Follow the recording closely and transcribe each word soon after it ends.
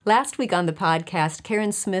Last week on the podcast,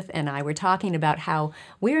 Karen Smith and I were talking about how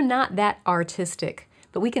we're not that artistic,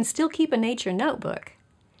 but we can still keep a nature notebook.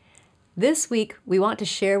 This week, we want to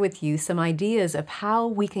share with you some ideas of how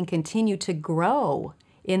we can continue to grow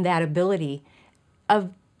in that ability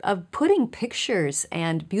of putting pictures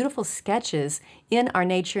and beautiful sketches in our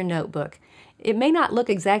nature notebook. It may not look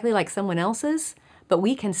exactly like someone else's, but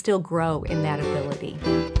we can still grow in that ability.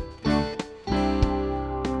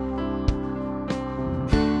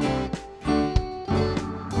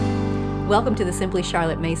 Welcome to the Simply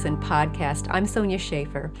Charlotte Mason podcast. I'm Sonia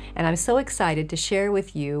Schaefer, and I'm so excited to share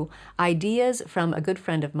with you ideas from a good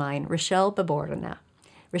friend of mine, Rochelle Baborna.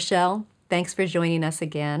 Rochelle, thanks for joining us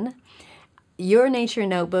again. Your nature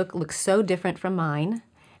notebook looks so different from mine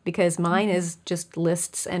because mine is just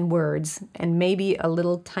lists and words and maybe a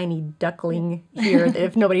little tiny duckling here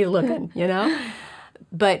if nobody's looking, you know?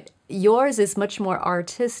 But yours is much more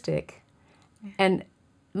artistic. And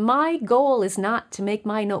my goal is not to make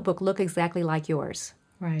my notebook look exactly like yours.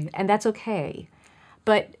 Right. And that's okay.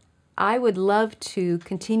 But I would love to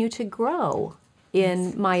continue to grow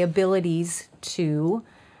in my abilities to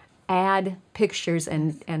add pictures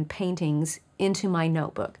and paintings into my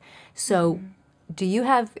notebook. So do you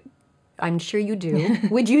have, I'm sure you do,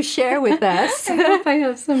 would you share with us? I hope I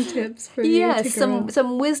have some tips for you to grow.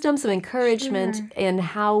 some wisdom, some encouragement in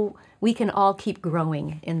how we can all keep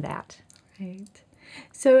growing in that. Right.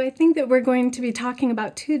 So I think that we're going to be talking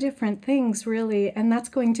about two different things, really, and that's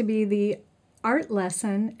going to be the art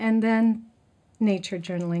lesson and then nature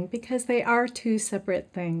journaling, because they are two separate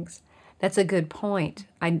things. That's a good point.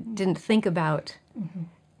 I didn't think about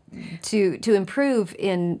to improve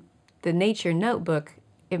in the nature notebook.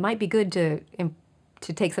 It might be good to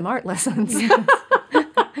take some art lessons.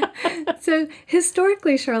 So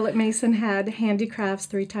historically, Charlotte Mason had handicrafts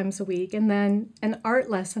 3 times a week and then an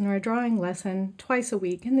art lesson or a drawing lesson twice a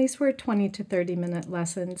week. And these were 20 to 30-minute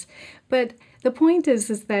lessons. But the point is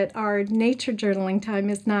that our nature journaling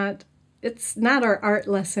time is not, it's not our art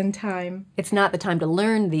lesson time. It's not the time to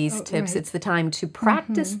learn these tips. Right. It's the time to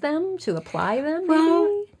practice them, to apply them, maybe?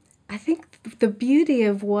 Well, I think the beauty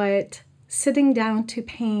of what sitting down to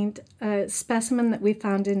paint a specimen that we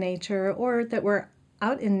found in nature or that we're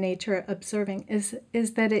out in nature observing is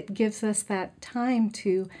that it gives us that time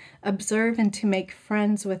to observe and to make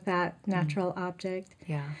friends with that natural object.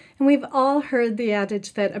 Yeah. And we've all heard the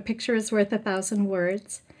adage that a picture is worth 1,000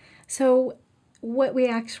 words. So what we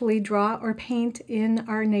actually draw or paint in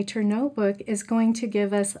our nature notebook is going to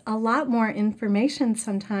give us a lot more information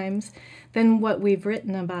sometimes than what we've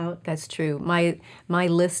written about. That's true. My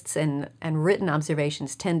lists and written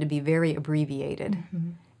observations tend to be very abbreviated,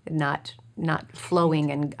 not flowing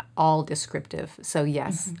and all descriptive. So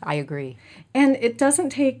yes, I agree. And it doesn't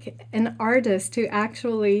take an artist to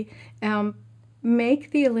actually make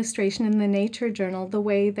the illustration in the nature journal the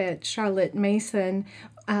way that Charlotte Mason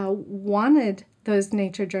wanted those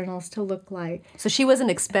nature journals to look like. So she wasn't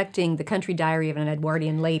expecting the Country Diary of an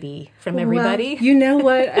Edwardian Lady from everybody? Well, you know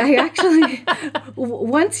what? I actually,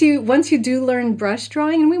 once you do learn brush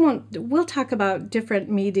drawing, and we'll talk about different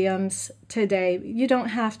mediums today. You don't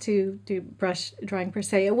have to do brush drawing per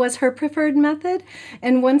se. It was her preferred method.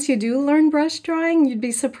 And once you do learn brush drawing, you'd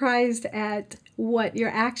be surprised at what you're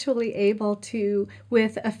actually able to,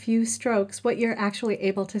 with a few strokes, what you're actually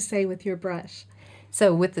able to say with your brush.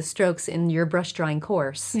 So with the strokes in your brush drawing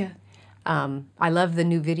course, Yeah. I love the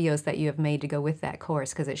new videos that you have made to go with that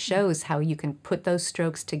course because it shows how you can put those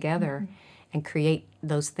strokes together and create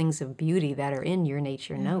those things of beauty that are in your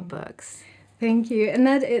nature notebooks. Thank you.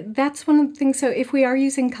 And that's one of the things. So if we are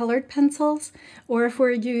using colored pencils or if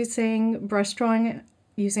we're using brush drawing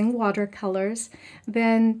using watercolors,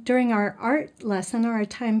 then during our art lesson or our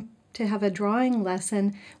time to have a drawing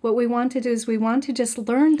lesson, what we want to do is we want to just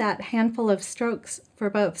learn that handful of strokes for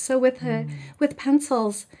both. So with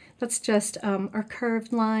pencils, that's just our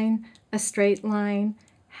curved line, a straight line,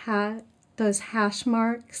 those hash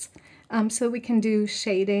marks, so we can do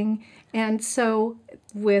shading. And so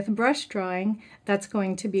with brush drawing, that's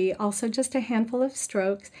going to be also just a handful of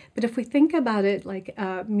strokes. But if we think about it like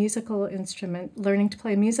a musical instrument, learning to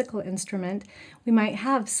play a musical instrument, we might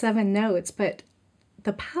have 7 notes, but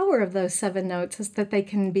the power of those 7 notes is that they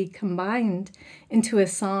can be combined into a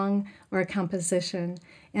song or a composition.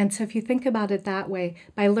 And so if you think about it that way,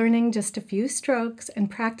 by learning just a few strokes and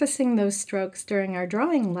practicing those strokes during our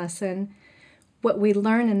drawing lesson, what we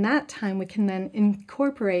learn in that time we can then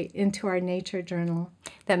incorporate into our nature journal.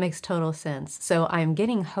 That makes total sense. So I'm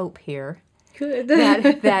getting hope here. Good.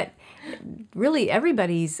 that really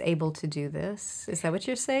everybody's able to do this. Is that what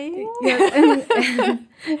you're saying? Yes,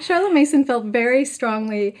 and Charlotte Mason felt very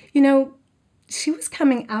strongly, she was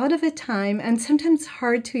coming out of a time, and sometimes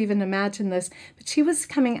hard to even imagine this, but she was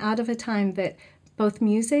coming out of a time that both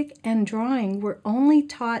music and drawing were only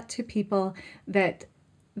taught to people that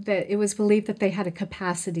it was believed that they had a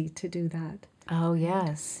capacity to do that. Oh,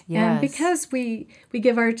 yes, yes. And because we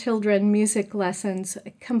give our children music lessons,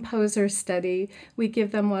 composer study, we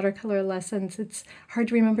give them watercolor lessons, it's hard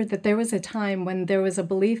to remember that there was a time when there was a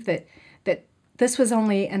belief that this was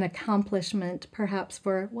only an accomplishment, perhaps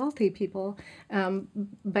for wealthy people.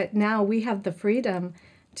 But now we have the freedom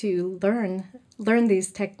to learn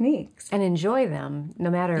these techniques. And enjoy them. No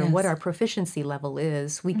matter what our proficiency level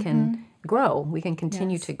is, we can grow. We can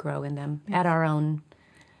continue to grow in them at our own,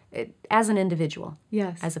 as an individual,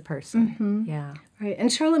 as a person. Yeah. Right.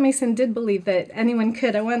 And Charlotte Mason did believe that anyone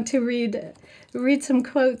could. I want to read some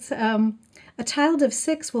quotes. A child of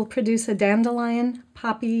 6 will produce a dandelion,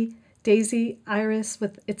 poppy, daisy, iris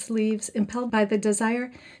with its leaves, impelled by the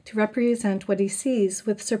desire to represent what he sees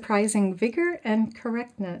with surprising vigor and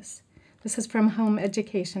correctness. This is from Home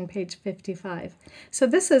Education, page 55. So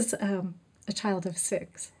this is a child of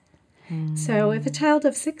 6. So if a child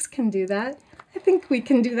of 6 can do that, I think we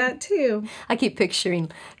can do that too. I keep picturing,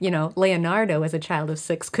 Leonardo as a child of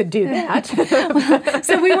 6 could do that.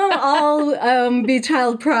 So we won't all be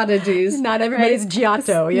child prodigies. Not everybody's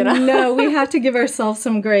Giotto, No, we have to give ourselves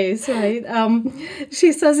some grace, right?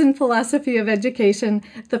 She says in Philosophy of Education,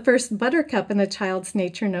 the first buttercup in a child's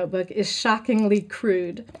nature notebook is shockingly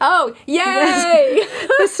crude. Oh, yay!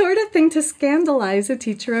 The sort of thing to scandalize a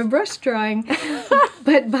teacher of brush drawing.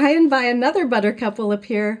 But by and by another buttercup will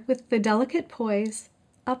appear with the delicate poise,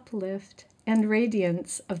 uplift, and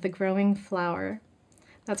radiance of the growing flower.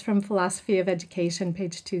 That's from Philosophy of Education,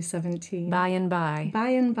 page 217. By and by. By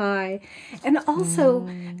and by. And also,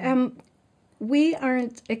 we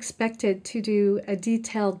aren't expected to do a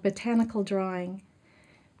detailed botanical drawing.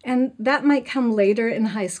 And that might come later in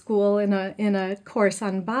high school in a course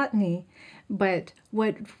on botany. But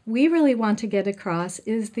what we really want to get across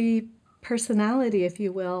is the personality, if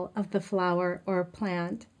you will, of the flower or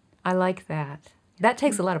plant. I like that. That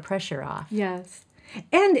takes a lot of pressure off. Yes.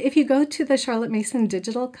 And if you go to the Charlotte Mason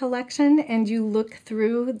digital collection and you look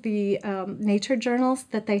through the nature journals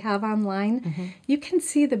that they have online, you can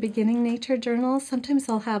see the beginning nature journals. Sometimes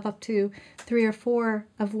they'll have up to 3 or 4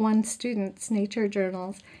 of one student's nature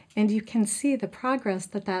journals, and you can see the progress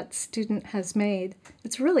that student has made.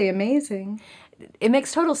 It's really amazing. It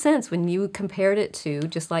makes total sense when you compared it to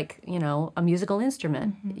just like, a musical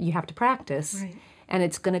instrument. You have to practice, right. And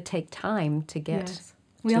it's going to take time to get Yes.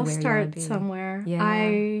 We all where you start wanna be. somewhere. Yeah.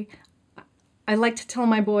 I like to tell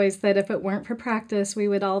my boys that if it weren't for practice, we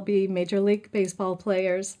would all be Major League Baseball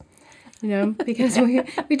players, because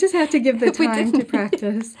we just have to give the time to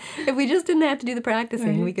practice. If we just didn't have to do the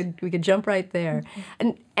practicing, Right. we could jump right there.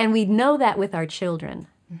 And we know that with our children.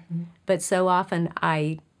 But so often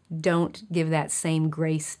I don't give that same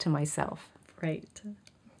grace to myself. Right.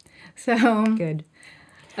 So, Good.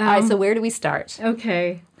 All right, so where do we start?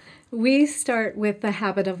 okay, we start with the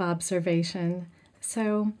habit of observation.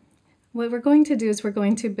 So what we're going to do is we're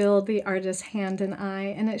going to build the artist's hand and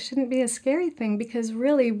eye, and it shouldn't be a scary thing because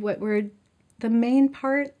really the main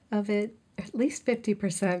part of it, at least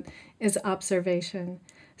 50%, is observation.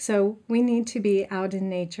 So we need to be out in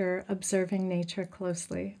nature, observing nature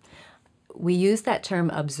closely. We use that term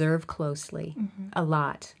observe closely a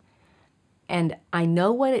lot. And I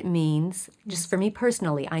know what it means, just for me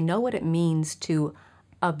personally, I know what it means to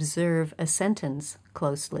observe a sentence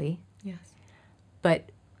closely, Yes.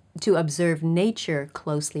 but to observe nature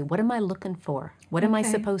closely, what am I looking for? What am I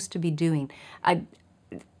Okay. supposed to be doing?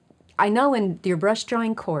 I know in your brush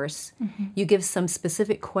drawing course, you give some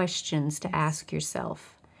specific questions to ask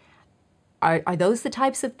yourself. Are those the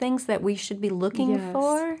types of things that we should be looking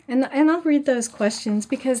for? And I'll read those questions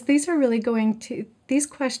because these are really these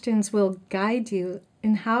questions will guide you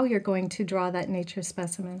in how you're going to draw that nature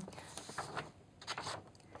specimen.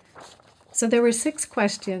 So there were 6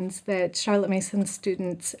 questions that Charlotte Mason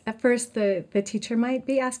students, at first the teacher might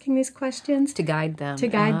be asking these questions To guide them.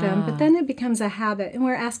 but then it becomes a habit, and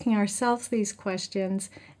we're asking ourselves these questions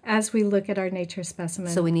as we look at our nature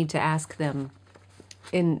specimen. So we need to ask them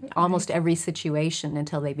in almost every situation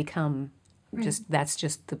until they become that's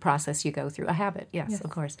just the process you go through. A habit, yes, of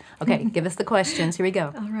course. Okay, give us the questions. Here we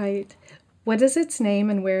go. All right. What is its name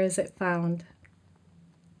and where is it found?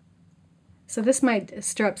 So this might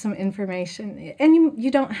stir up some information. And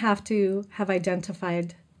you don't have to have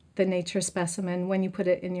identified the nature specimen when you put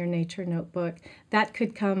it in your nature notebook. That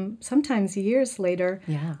could come sometimes years later.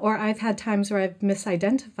 Yeah. Or I've had times where I've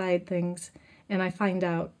misidentified things and I find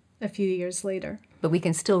out a few years later. But we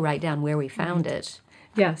can still write down where we found it.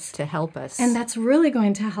 Yes. to help us. And that's really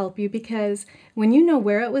going to help you because when you know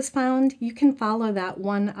where it was found, you can follow that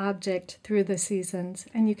one object through the seasons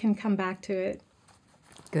and you can come back to it.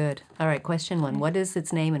 Good. All right, question 1. What is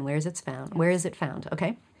its name and where is it found? Where is it found?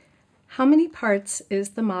 Okay. How many parts is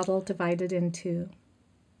the model divided into?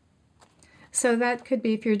 So that could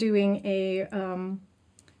be if you're doing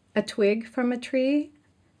a twig from a tree,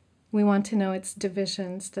 we want to know its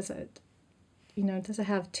divisions. Does it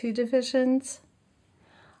have 2 divisions?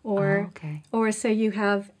 Or, okay. or say you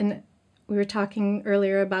have we were talking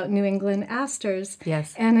earlier about New England asters.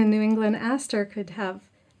 Yes. And a New England aster could have,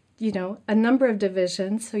 a number of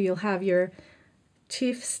divisions. So you'll have your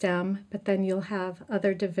chief stem, but then you'll have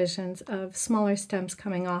other divisions of smaller stems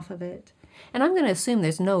coming off of it. And I'm going to assume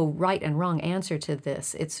there's no right and wrong answer to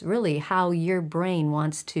this. It's really how your brain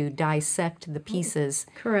wants to dissect the pieces.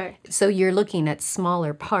 Correct. So you're looking at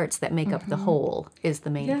smaller parts that make up the whole is the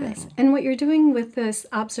main Yes. thing. And what you're doing with this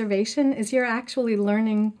observation is you're actually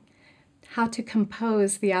learning how to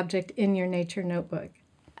compose the object in your nature notebook.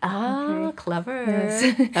 Ah, Okay. clever.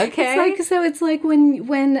 Yes. Okay. It's like when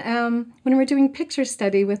we're doing picture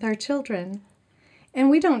study with our children, and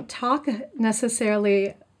we don't talk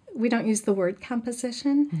necessarily. We don't use the word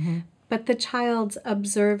composition, but the child's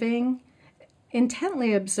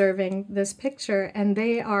intently observing this picture, and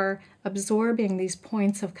they are absorbing these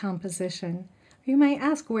points of composition. You might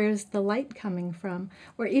ask, where's the light coming from?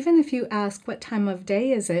 Or even if you ask, what time of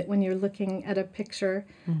day is it when you're looking at a picture,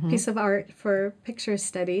 piece of art for picture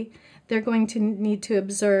study, they're going to need to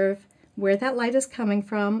observe where that light is coming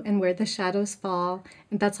from and where the shadows fall,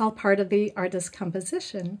 and that's all part of the artist's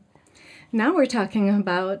composition. Now we're talking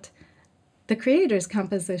about the creator's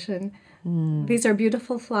composition. These are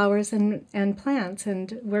beautiful flowers and plants,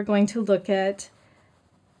 and we're going to look at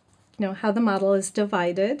how the model is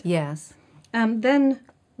divided. Yes. Then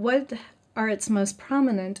what are its most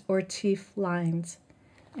prominent or chief lines?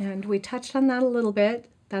 And we touched on that a little bit.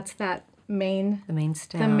 That's that The main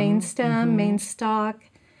stem. the main stem, main stalk.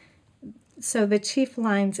 So the chief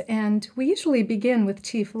lines, and we usually begin with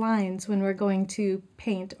chief lines when we're going to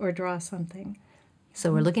paint or draw something.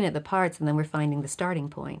 So we're looking at the parts and then we're finding the starting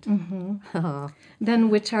point. Then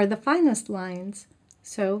which are the finest lines?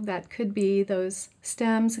 So that could be those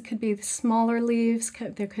stems, it could be the smaller leaves,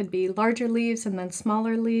 there could be larger leaves and then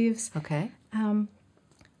smaller leaves. Okay. The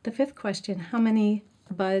 5th question, how many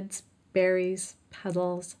buds, berries,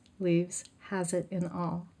 petals, leaves has it in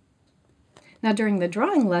all? Now during the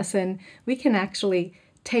drawing lesson, we can actually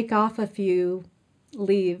take off a few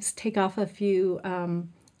leaves, take off a few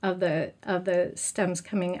of the stems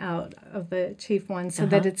coming out of the chief ones so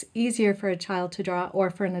that it's easier for a child to draw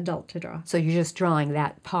or for an adult to draw. So you're just drawing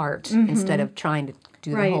that part instead of trying to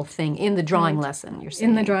do the whole thing in the drawing lesson, you're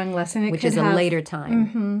saying. In the drawing lesson. Which is a later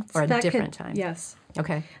time or a different time. Yes.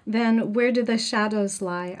 Okay. Then where do the shadows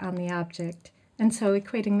lie on the object? And so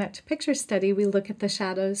equating that to picture study, we look at the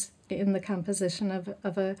shadows in the composition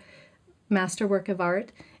of a masterwork of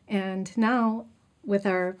art. And now with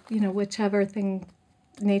our, whichever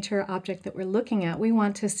nature object that we're looking at, we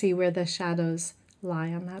want to see where the shadows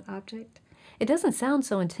lie on that object. It doesn't sound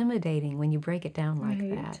so intimidating when you break it down like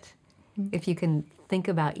that. If you can think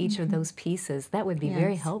about each of those pieces, that would be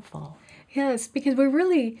very helpful. Yes, because we're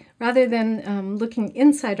really, rather than looking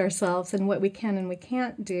inside ourselves and what we can and we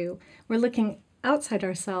can't do, we're looking outside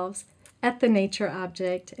ourselves at the nature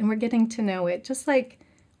object, and we're getting to know it, just like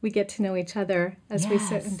we get to know each other as we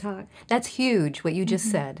sit and talk. That's huge, what you just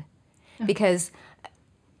said, because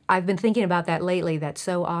I've been thinking about that lately, that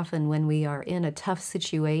so often when we are in a tough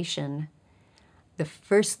situation, the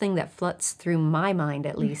first thing that floods through my mind,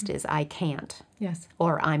 at least, is I can't. Yes.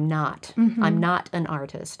 Or I'm not. I'm not an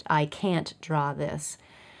artist. I can't draw this.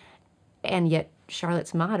 And yet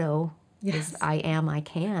Charlotte's motto is I am, I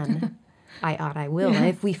can. I ought, I will. And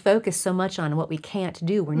if we focus so much on what we can't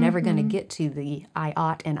do, we're never going to get to the I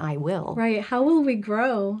ought and I will. Right. How will we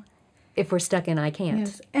grow? If we're stuck in I can't.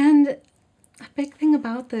 Yes. And a big thing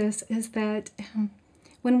about this is that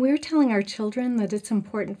when we're telling our children that it's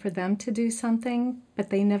important for them to do something, but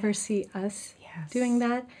they never see us doing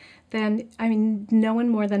that, then, no one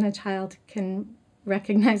more than a child can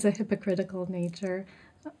recognize a hypocritical nature.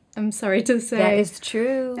 I'm sorry to say. That is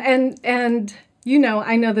true. And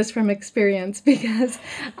I know this from experience because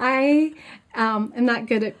I am not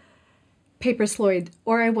good at paper sloyd,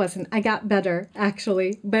 or I wasn't. I got better,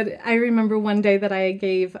 actually. But I remember one day that I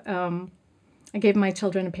gave my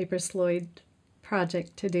children a paper sloyd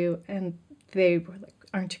project to do, and they were like,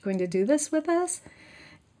 "Aren't you going to do this with us?"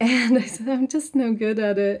 And I said, "I'm just no good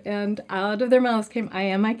at it." And out of their mouths came, "I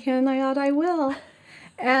am, I can, I ought, I will."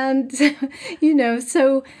 And,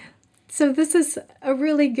 so So this is a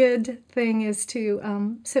really good thing, is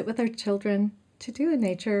to sit with our children to do a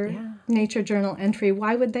nature journal entry.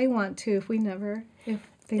 Why would they want to if they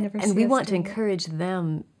never And see we us want to doing it? encourage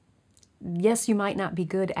them. Yes, you might not be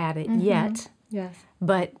good at it yet, Yes.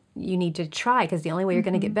 but you need to try, because the only way you're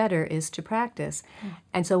going to get better is to practice.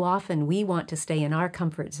 And so often we want to stay in our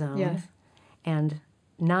comfort zone Yes. and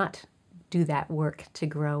not do that work to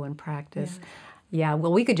grow and practice. Yeah,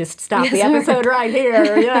 well, we could just stop the episode right here,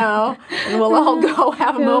 and we'll all go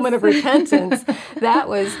have a moment of repentance. That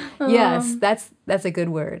was, yes, that's a good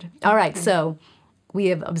word. All right, so we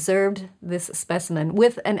have observed this specimen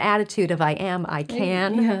with an attitude of I am, I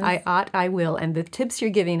can, Yes. I ought, I will. And the tips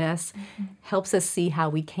you're giving us helps us see how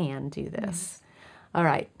we can do this. All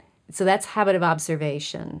right, so that's habit of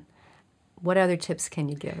observation. What other tips can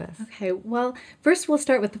you give us? Okay, well, first we'll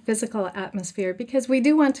start with the physical atmosphere, because we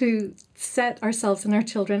do want to set ourselves and our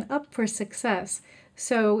children up for success.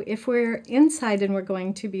 So if we're inside and we're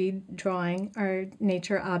going to be drawing our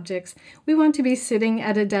nature objects, we want to be sitting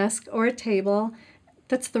at a desk or a table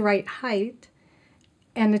that's the right height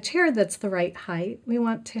and a chair that's the right height. We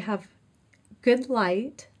want to have good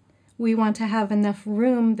light. We want to have enough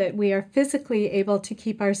room that we are physically able to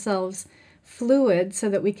keep ourselves fluid so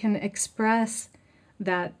that we can express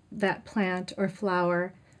that plant or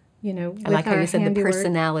flower, with I like how our you said the handiwork.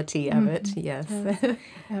 personality of it, yes.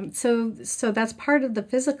 So that's part of the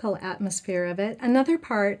physical atmosphere of it. Another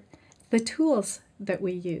part, the tools that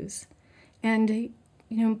we use. And,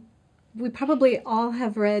 we probably all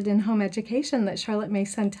have read in home education that Charlotte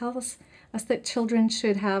Mason tells us that children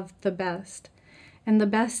should have the best. And the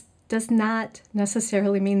best does not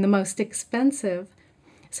necessarily mean the most expensive.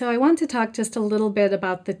 So I want to talk just a little bit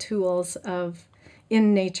about the tools of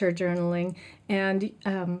in nature journaling, and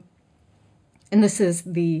this is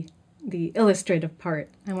the illustrative part.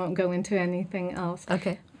 I won't go into anything else.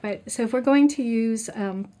 Okay. But so if we're going to use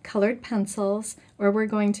colored pencils, or we're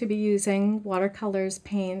going to be using watercolors,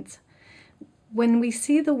 paints, when we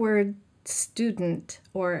see the word student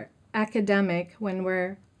or academic when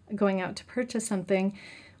we're going out to purchase something,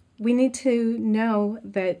 we need to know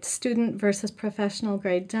that student versus professional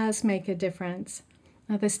grade does make a difference.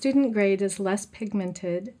 Now, the student grade is less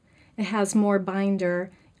pigmented. It has more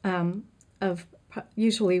binder of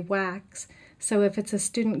usually wax. So if it's a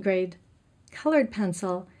student grade colored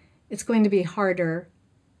pencil, it's going to be harder.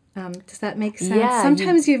 Does that make sense? Yeah,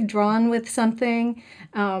 Sometimes you've drawn with something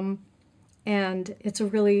and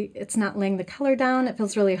it's not laying the color down. It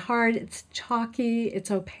feels really hard. It's chalky.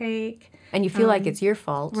 It's opaque. And you feel like it's your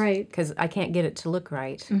fault. Right. Because I can't get it to look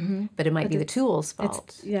right. But it might be the tool's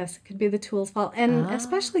fault. Yes, it could be the tool's fault. And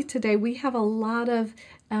especially today, we have a lot of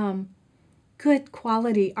good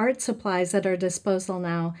quality art supplies at our disposal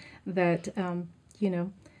now that,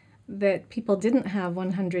 that people didn't have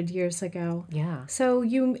 100 years ago. Yeah. So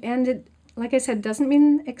it, like I said, doesn't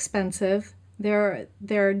mean expensive. There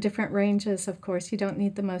are different ranges, of course. You don't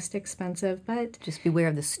need the most expensive, but... Just beware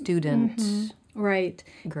of the student Right.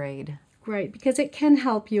 grade. Right, because it can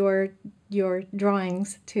help your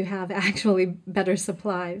drawings to have actually better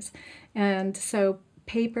supplies. And so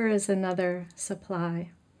paper is another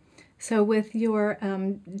supply. So with your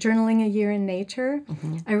journaling a year in nature,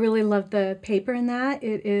 I really love the paper in that.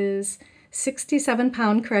 It is 67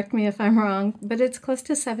 pound, correct me if I'm wrong, but it's close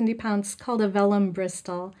to 70 pounds. It's called a vellum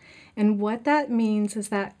Bristol. And what that means is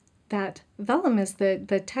that vellum is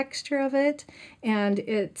the texture of it, and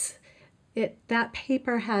that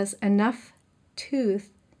paper has enough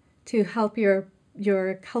tooth to help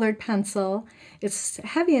your colored pencil. It's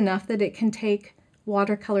heavy enough that it can take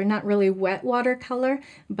watercolor, not really wet watercolor,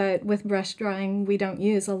 but with brush drawing we don't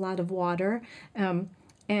use a lot of water.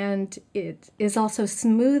 And it is also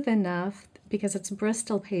smooth enough, because it's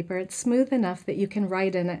Bristol paper, it's smooth enough that you can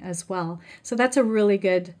write in it as well. So that's a really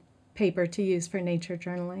good paper to use for nature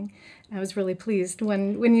journaling. I was really pleased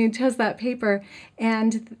when you chose that paper.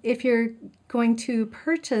 And if you're going to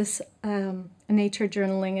purchase a nature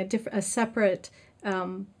journaling, a separate,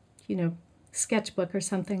 sketchbook or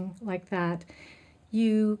something like that,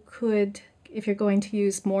 you could, if you're going to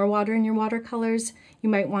use more water in your watercolors, you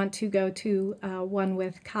might want to go to one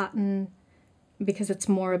with cotton, because it's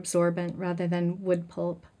more absorbent rather than wood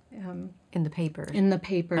pulp. In the paper. In the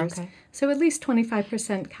papers. Okay. So at least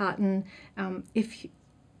 25% cotton.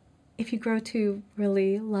 If you grow to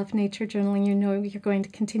really love nature journaling, you're going to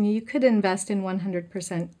continue, you could invest in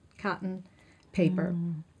 100% cotton paper.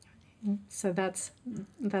 So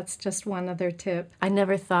that's just one other tip. I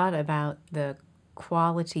never thought about the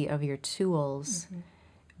quality of your tools,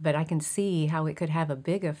 but I can see how it could have a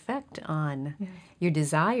big effect on your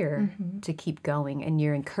desire to keep going and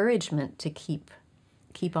your encouragement to keep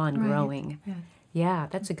keep on Right. growing. Yeah. Yeah,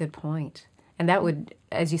 that's a good point. And that would,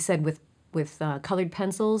 as you said, with colored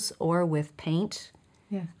pencils or with paint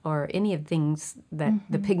Yeah. or any of things that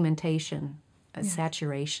the pigmentation, Yes.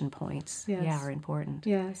 saturation points, Yes. are important.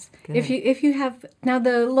 Yes. Good. If you have now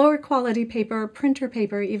the lower quality paper, printer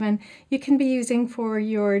paper even, you can be using for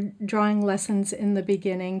your drawing lessons in the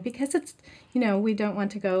beginning because it's, we don't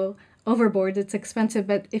want to go overboard. It's expensive,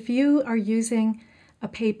 but if you are using a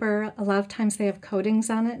paper, a lot of times they have coatings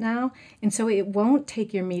on it now, and so it won't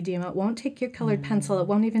take your medium, it won't take your colored pencil, it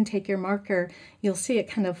won't even take your marker. You'll see it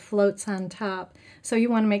kind of floats on top. So you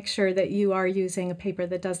want to make sure that you are using a paper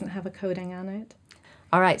that doesn't have a coating on it.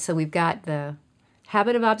 All right, so we've got the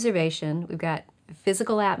habit of observation, we've got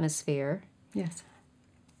physical atmosphere. Yes.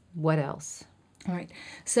 What else? All right.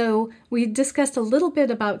 So we discussed a little bit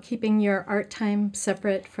about keeping your art time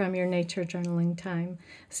separate from your nature journaling time.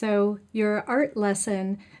 So your art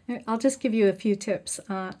lesson, I'll just give you a few tips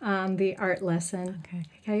on the art lesson.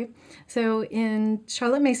 Okay. So in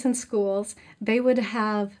Charlotte Mason schools, they would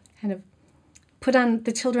have kind of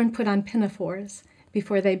the children put on pinafores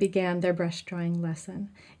before they began their brush drawing lesson.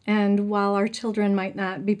 And while our children might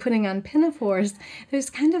not be putting on pinafores, there's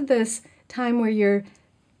kind of this time where you're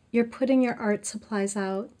putting your art supplies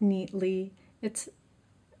out neatly. It's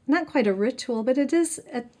not quite a ritual, but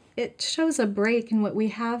it shows a break in what we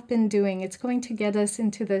have been doing. It's going to get us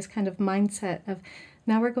into this kind of mindset of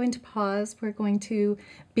now we're going to pause. We're going to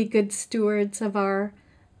be good stewards of our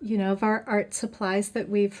art supplies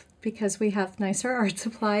because we have nicer art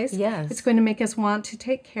supplies. Yes. It's going to make us want to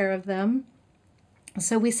take care of them.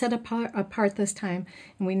 So we set apart this time,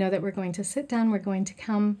 and we know that we're going to sit down. We're going to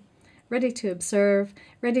come ready to observe,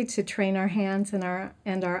 ready to train our hands and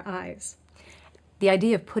our eyes. The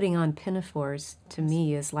idea of putting on pinafores to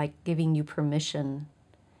me is like giving you permission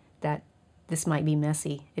that this might be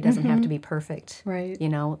messy. It doesn't have to be perfect. Right.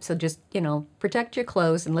 So just, protect your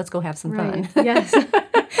clothes and let's go have some Right. fun. Yes.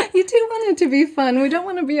 You do want it to be fun. We don't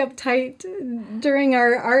want to be uptight during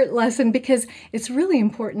our art lesson because it's really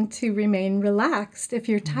important to remain relaxed. If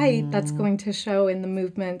you're tight, that's going to show in the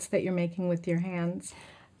movements that you're making with your hands.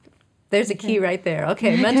 There's a key right there.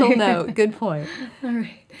 Okay, mental note. Good point. All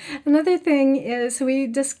right. Another thing is we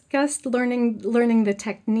discussed learning the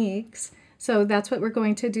techniques. So that's what we're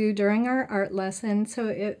going to do during our art lesson.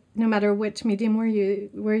 So no matter which medium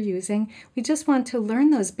we're using, we just want to learn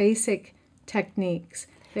those basic techniques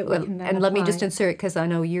that we can then and let me apply. just insert, because I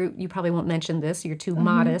know you probably won't mention this, you're too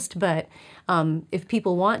modest, but if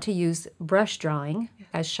people want to use brush drawing,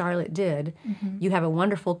 as Charlotte did, you have a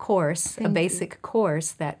wonderful course, a basic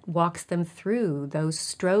course that walks them through those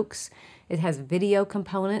strokes. It has video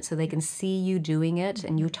components so they can see you doing it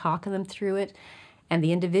and you talk them through it. And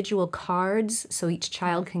the individual cards, so each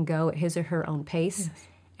child can go at his or her own pace,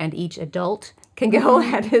 and each adult can go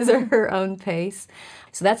at his or her own pace.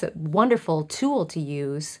 So that's a wonderful tool to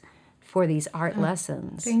use for these art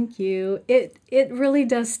lessons. Thank you. It really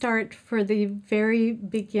does start for the very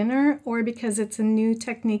beginner or because it's a new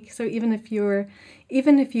technique. So even if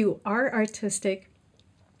you are artistic,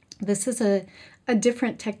 this is a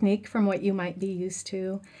different technique from what you might be used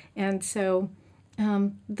to. And so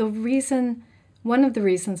one of the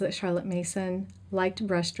reasons that Charlotte Mason liked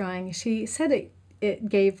brush drawing, she said it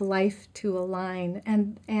gave life to a line.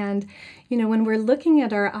 And when we're looking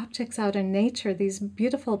at our objects out in nature, these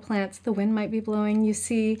beautiful plants, the wind might be blowing, you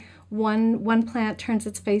see one plant turns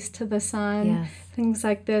its face to the sun, Yes. things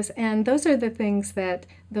like this. And those are the things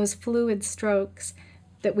those fluid strokes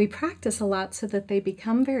that we practice a lot so that they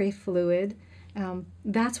become very fluid.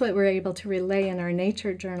 That's what we're able to relay in our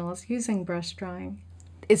nature journals using brush drawing.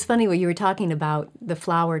 It's funny what you were talking about, the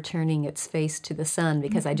flower turning its face to the sun,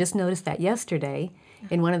 because I just noticed that yesterday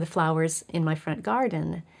in one of the flowers in my front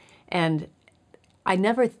garden. And I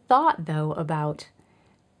never thought, though, about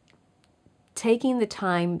taking the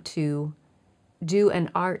time to do an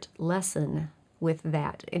art lesson with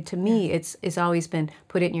that. And to me, it's always been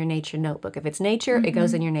put it in your nature notebook. If it's nature, it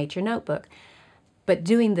goes in your nature notebook. But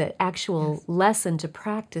doing the actual lesson to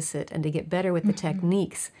practice it and to get better with the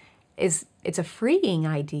techniques it's a freeing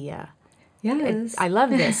idea. Yes. I love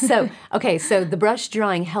this. So the brush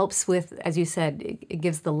drawing helps with, as you said, it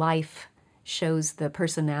gives the life, shows the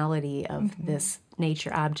personality of this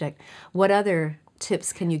nature object. What other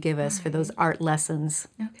tips can you give us for those art lessons,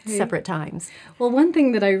 separate times? Well, one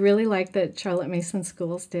thing that I really like that Charlotte Mason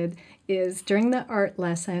Schools did is during the art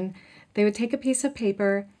lesson, they would take a piece of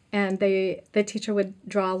paper and the teacher would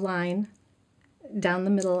draw a line down the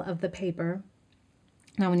middle of the paper.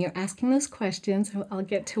 Now, when you're asking those questions, I'll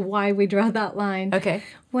get to why we draw that line. Okay.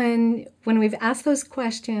 When we've asked those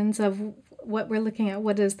questions of what we're looking at,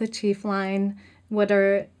 what is the chief line, what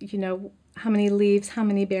are, how many leaves, how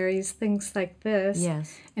many berries, things like this.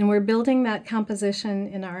 Yes. And we're building that composition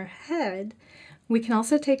in our head. We can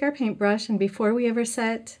also take our paintbrush, and before we ever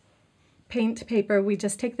set paint to paper, we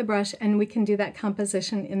just take the brush and we can do that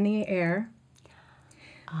composition in the air.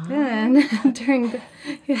 Then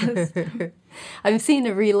yes. I'm seeing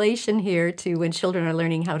a relation here to when children are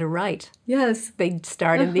learning how to write. Yes. They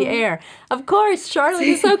start in the air. Of course, Charlotte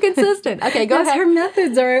is so consistent. Okay, go ahead. Her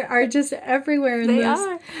methods are just everywhere in They this.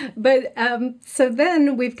 are. But so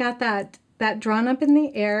then we've got that drawn up in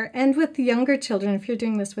the air. And with the younger children, if you're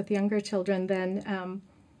doing this with younger children, then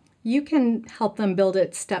you can help them build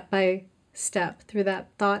it step by step through that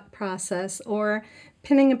thought process, or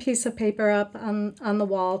pinning a piece of paper up on the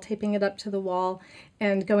wall, taping it up to the wall,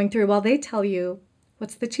 and going through while they tell you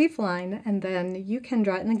what's the chief line, and then you can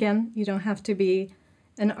draw it. And again, you don't have to be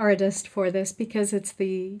an artist for this because it's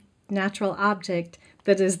the natural object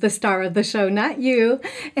that is the star of the show, not you.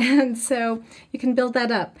 And so you can build that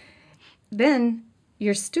up. Then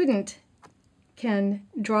your student can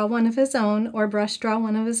draw one of his own or brush draw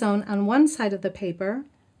one of his own on one side of the paper.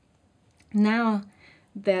 Now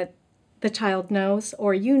that the child knows,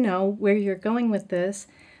 or you know where you're going with this,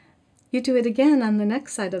 you do it again on the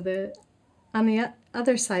next side of on the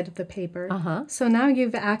other side of the paper. Uh-huh. So now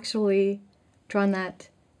you've actually drawn that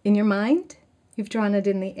in your mind, you've drawn it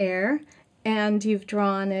in the air, and you've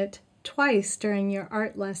drawn it twice during your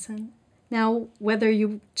art lesson. Now, whether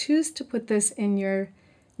you choose to put this in your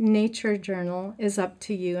nature journal is up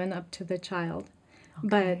to you and up to the child. Okay.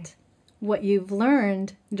 But what you've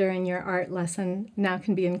learned during your art lesson now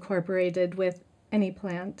can be incorporated with any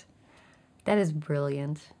plant. That is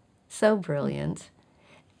brilliant. So brilliant.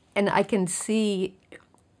 And I can see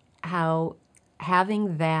how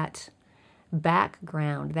having that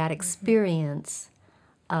background, that experience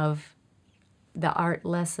of the art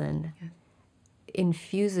lesson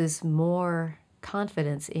infuses more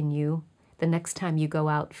confidence in you the next time you go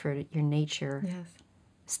out for your nature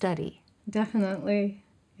study. Definitely.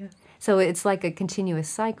 Yes. So it's like a continuous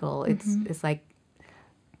cycle. It's like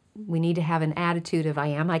we need to have an attitude of I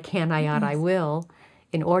am, I can, I ought, I will,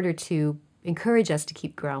 in order to encourage us to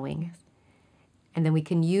keep growing. And then we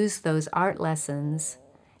can use those art lessons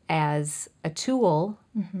as a tool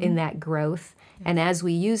in that growth. And as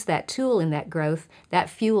we use that tool in that growth, that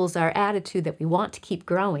fuels our attitude that we want to keep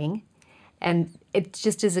growing. And it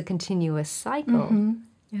just is a continuous cycle.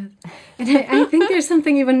 Yes. And I think there's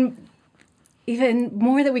something even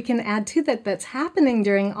more that we can add to that's happening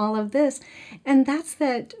during all of this. And that's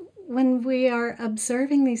that when we are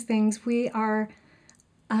observing these things, we're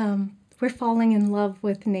falling in love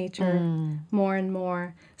with nature more and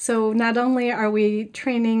more. So not only are we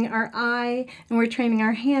training our eye and we're training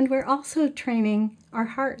our hand, we're also training our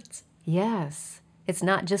hearts. Yes. It's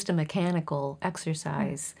not just a mechanical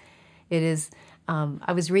exercise. It is,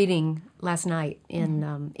 I was reading last night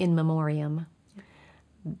in Memoriam,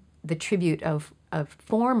 the tribute of a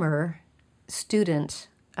former student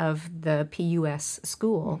of the PUS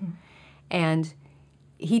school. And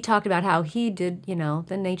he talked about how he did,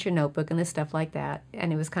 the nature notebook and the stuff like that.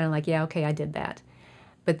 And it was kind of like, yeah, okay, I did that.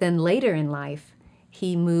 But then later in life,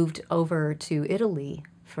 he moved over to Italy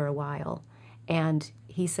for a while. And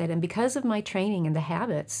he said, and because of my training and the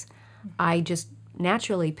habits, I just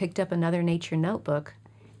naturally picked up another nature notebook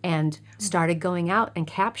and started going out and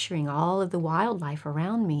capturing all of the wildlife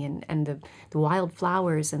around me and the wild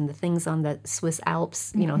flowers and the things on the Swiss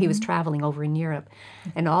Alps. He was traveling over in Europe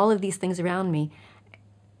and all of these things around me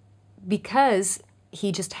because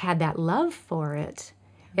he just had that love for it.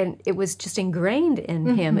 And it was just ingrained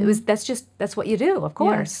in him. That's what you do, of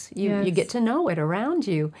course. You get to know it around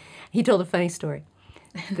you. He told a funny story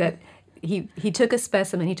that he took a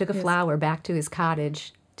specimen, he took a flower back to his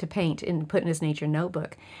cottage to paint and put in his nature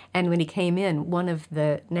notebook. And when he came in, one of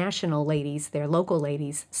the national ladies, their local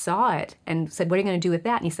ladies, saw it and said, "What are you going to do with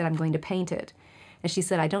that?" And he said, "I'm going to paint it." And she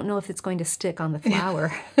said, "I don't know if it's going to stick on the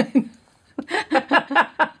flower."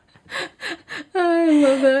 I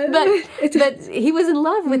love that. But he was in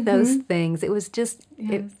love with those things. It was just,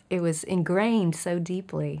 it was ingrained so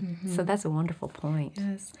deeply. So that's a wonderful point.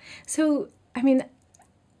 Yes. So,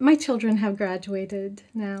 my children have graduated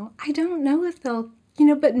now. I don't know if they'll,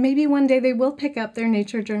 but maybe one day they will pick up their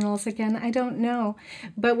nature journals again. I don't know.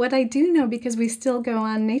 But what I do know, because we still go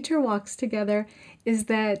on nature walks together, is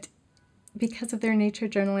that because of their nature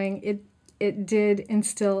journaling, it did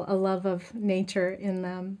instill a love of nature in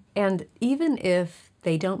them. And even if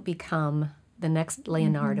they don't become the next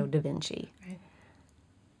Leonardo da Vinci,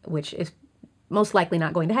 which is most likely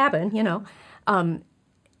not going to happen,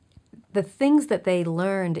 the things that they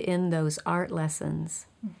learned in those art lessons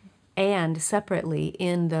and separately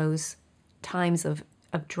in those times of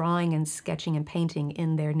drawing and sketching and painting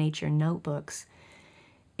in their nature notebooks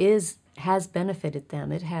has benefited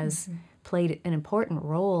them. It has played an important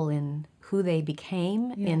role in who they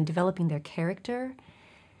became, in developing their character,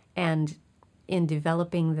 and in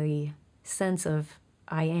developing the sense of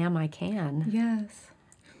I am, I can. Yes.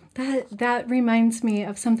 That reminds me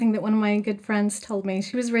of something that one of my good friends told me.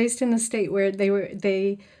 She was raised in a state where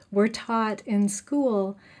they were taught in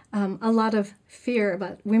school a lot of fear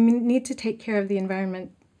about we need to take care of the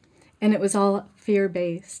environment, and it was all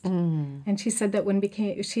fear-based. And she said that when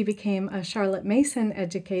she became a Charlotte Mason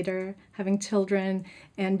educator, having children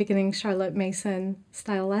and beginning Charlotte Mason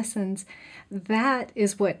style lessons, that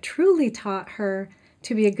is what truly taught her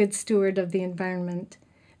to be a good steward of the environment,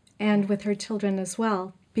 and with her children as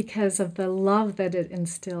well, because of the love that it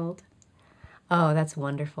instilled. Oh, that's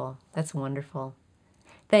wonderful. That's wonderful.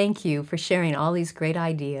 Thank you for sharing all these great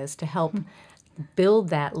ideas to help build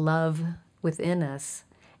that love within us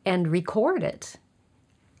and record it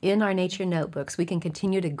in our nature notebooks. We can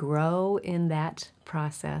continue to grow in that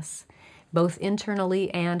process, both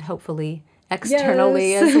internally and hopefully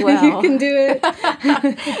externally as well. You can do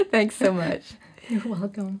it. Thanks so much. You're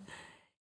welcome.